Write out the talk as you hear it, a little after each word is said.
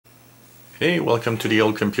Hey, welcome to the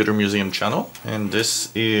Old Computer Museum channel, and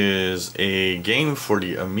this is a game for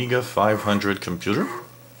the Amiga 500 computer.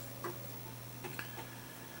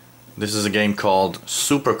 This is a game called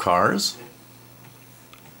Supercars.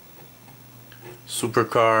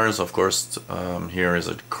 Supercars, of course, here is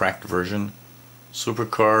a cracked version.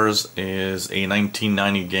 Supercars is a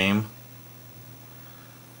 1990 game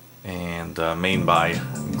and made by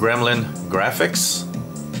Gremlin Graphics.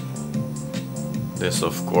 This,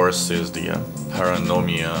 of course, is the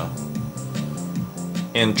Paranomia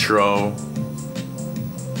intro.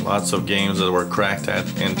 Lots of games that were cracked at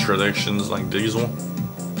introductions like these one.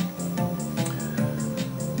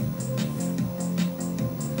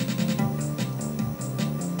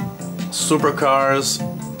 Supercars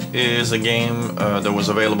is a game that was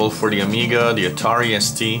available for the Amiga, the Atari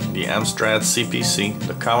ST, the Amstrad CPC,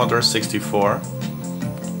 the Commodore 64,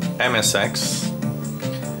 MSX,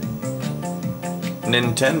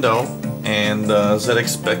 Nintendo, and ZX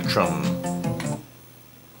Spectrum.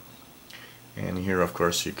 And here, of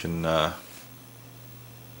course, you can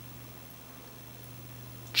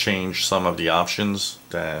change some of the options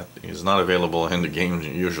that is not available in the game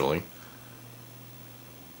usually.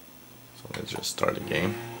 So let's just start the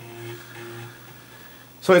game.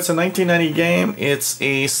 So it's a 1990 game. It's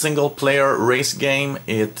a single-player race game.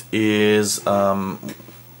 It is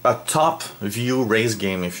a top view race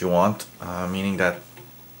game, if you want, meaning that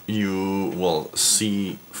you will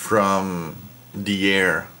see from the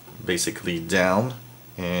air basically down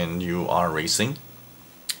and you are racing.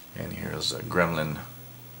 And here's a Gremlin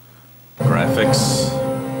Graphics.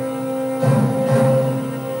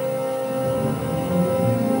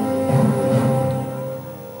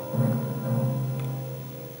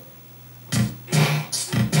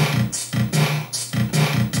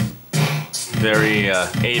 Very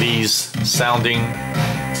 80s sounding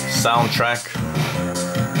soundtrack.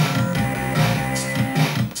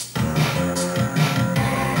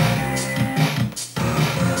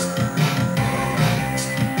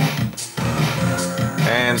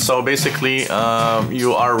 And so basically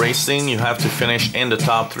you are racing, you have to finish in the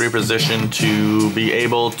top 3 position to be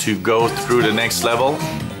able to go through the next level.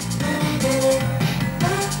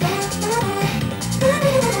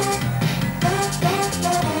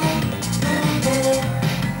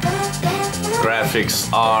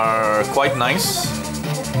 Graphics are quite nice.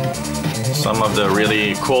 Some of the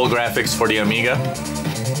really cool graphics for the Amiga.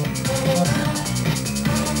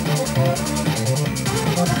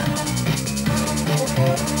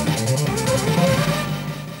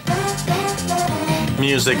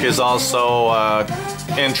 Music is also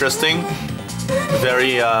interesting.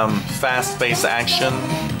 Very fast-paced action,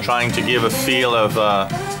 trying to give a feel of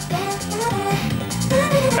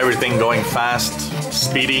everything going fast,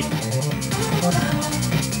 speedy.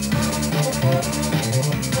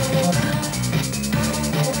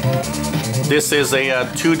 This is a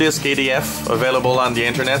 2-disc ADF available on the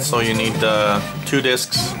internet, so you need 2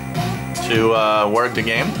 discs to work the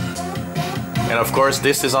game. And of course,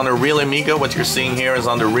 this is on a real Amiga. What you're seeing here is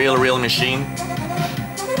on the real machine.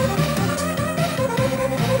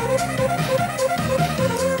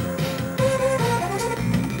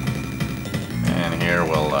 And here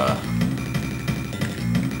we'll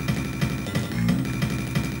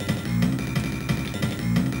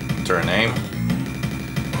enter a name.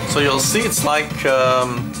 So you'll see it's like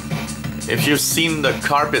if you've seen the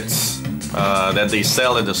carpets that they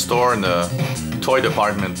sell at the store in the toy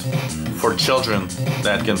department for children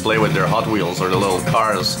that can play with their Hot Wheels or the little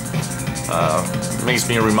cars.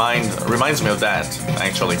 Reminds me of that,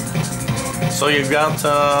 actually. So you've got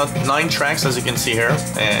 9 tracks, as you can see here,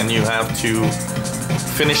 and you have to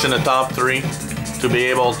finish in the top 3 to be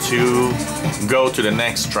able to go to the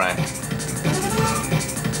next track.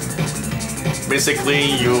 Basically,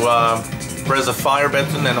 you press the fire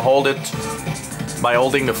button and hold it. By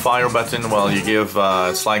holding the fire button, well, you give,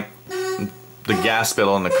 it's like the gas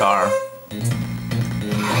pedal in the car.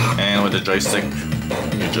 And with the joystick,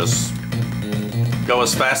 you just go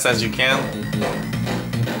as fast as you can.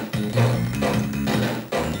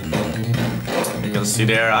 You can see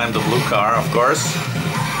there, I'm the blue car, of course.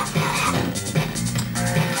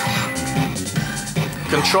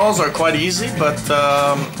 Controls are quite easy, but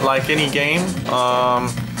like any game,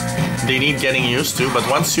 they need getting used to. But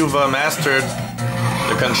once you've mastered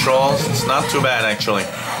the controls, it's not too bad, actually.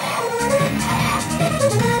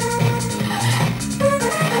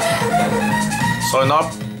 So an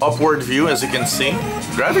upward view, as you can see.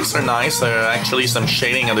 Graphics are nice. There are actually some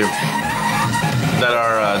shading that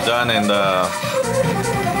are done in the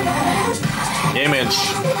image,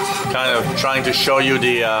 kind of trying to show you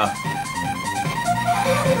the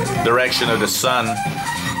direction of the sun.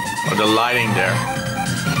 or the lighting there.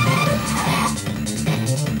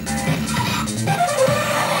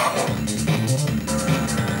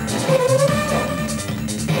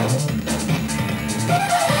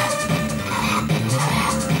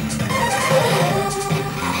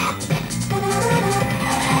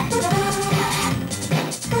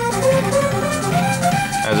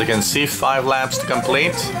 As you can see, 5 laps to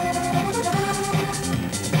complete.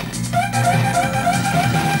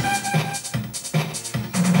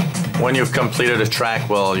 When you've completed a track,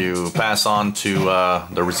 well, you pass on to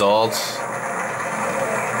the results,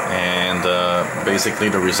 and basically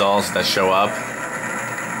the results that show up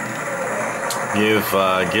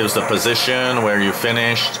gives the position where you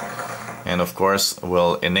finished, and of course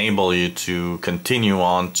will enable you to continue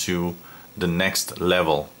on to the next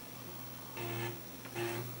level.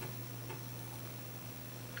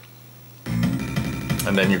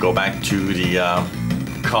 And then you go back to the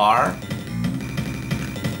car,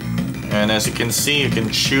 and as you can see, you can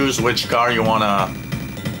choose which car you want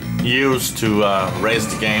to use to race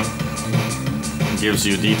the game. It gives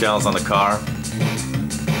you details on the car.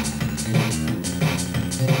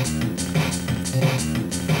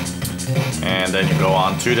 And then you go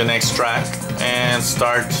on to the next track and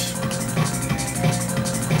start.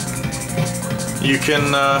 You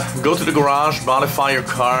can go to the garage, modify your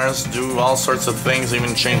cars, do all sorts of things,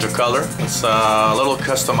 even change the color. It's a little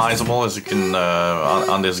customizable as you can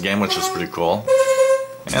on this game, which is pretty cool.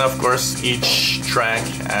 And of course, each track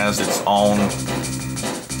has its own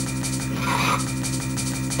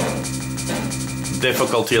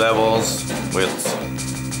difficulty levels with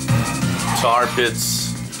tar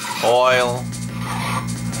pits, oil,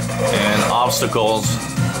 and obstacles.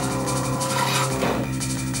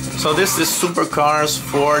 So this is Supercars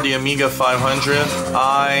for the Amiga 500.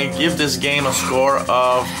 I give this game a score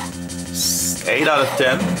of 8 out of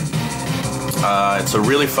 10. It's a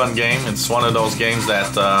really fun game. It's one of those games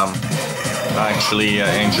that I actually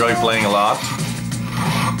enjoy playing a lot.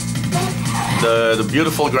 The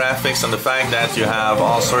beautiful graphics and the fact that you have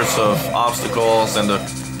all sorts of obstacles and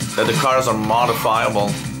that the cars are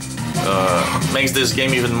modifiable makes this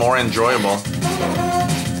game even more enjoyable.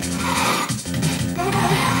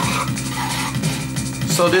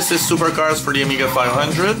 So this is Supercars for the Amiga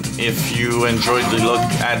 500. If you enjoyed the look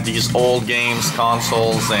at these old games,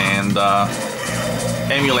 consoles, and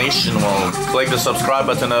emulation, well, click the subscribe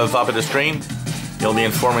button at the top of the screen. You'll be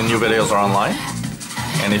informed when new videos are online.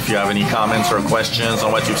 And if you have any comments or questions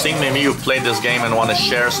on what you've seen, maybe you've played this game and want to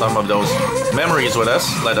share some of those memories with us,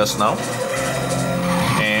 let us know.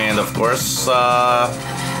 And of course,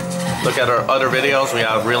 look at our other videos. We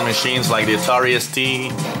have real machines like the Atari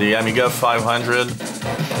ST, the Amiga 500,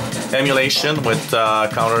 emulation with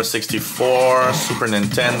Commodore 64, Super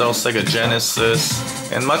Nintendo, Sega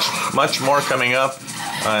Genesis, and much more coming up,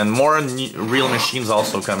 and more real machines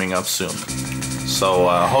also coming up soon. So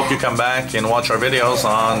hope you come back and watch our videos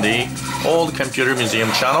on the Old Computer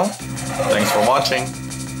Museum channel. Thanks for watching.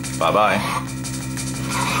 Bye-bye.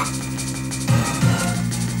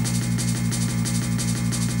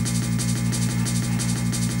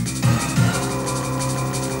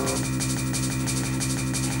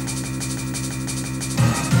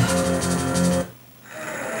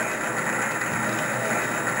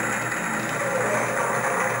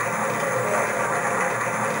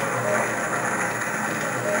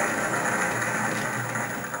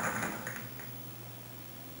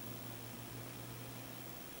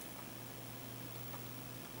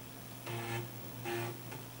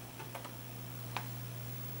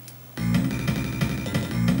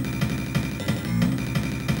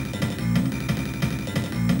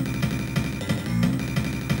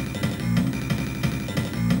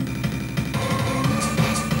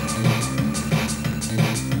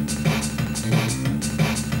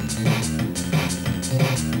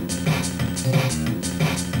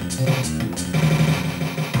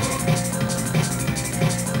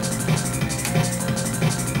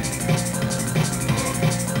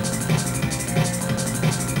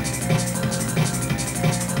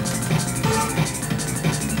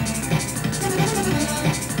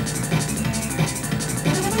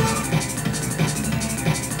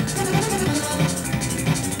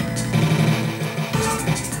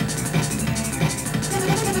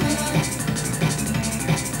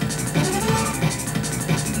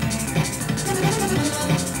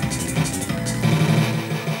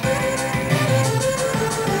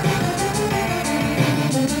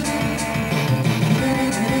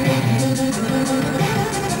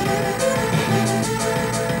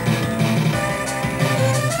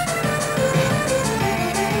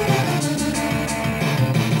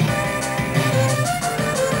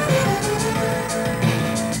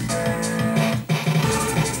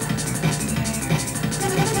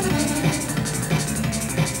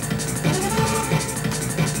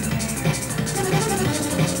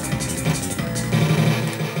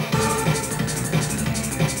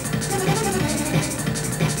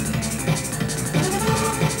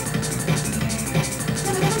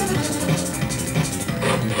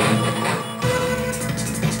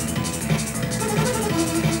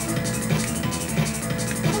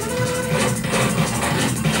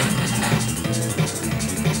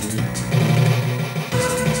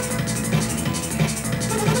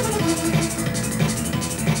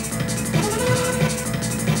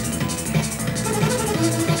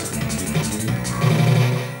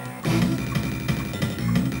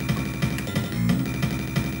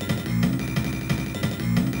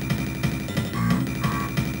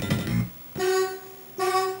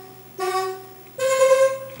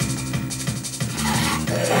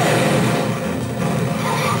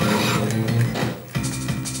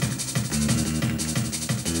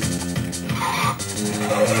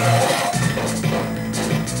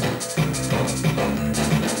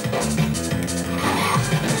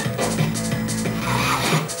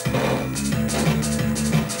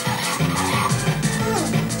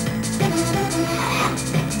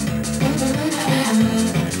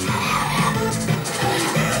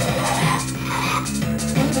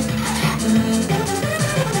 Bye.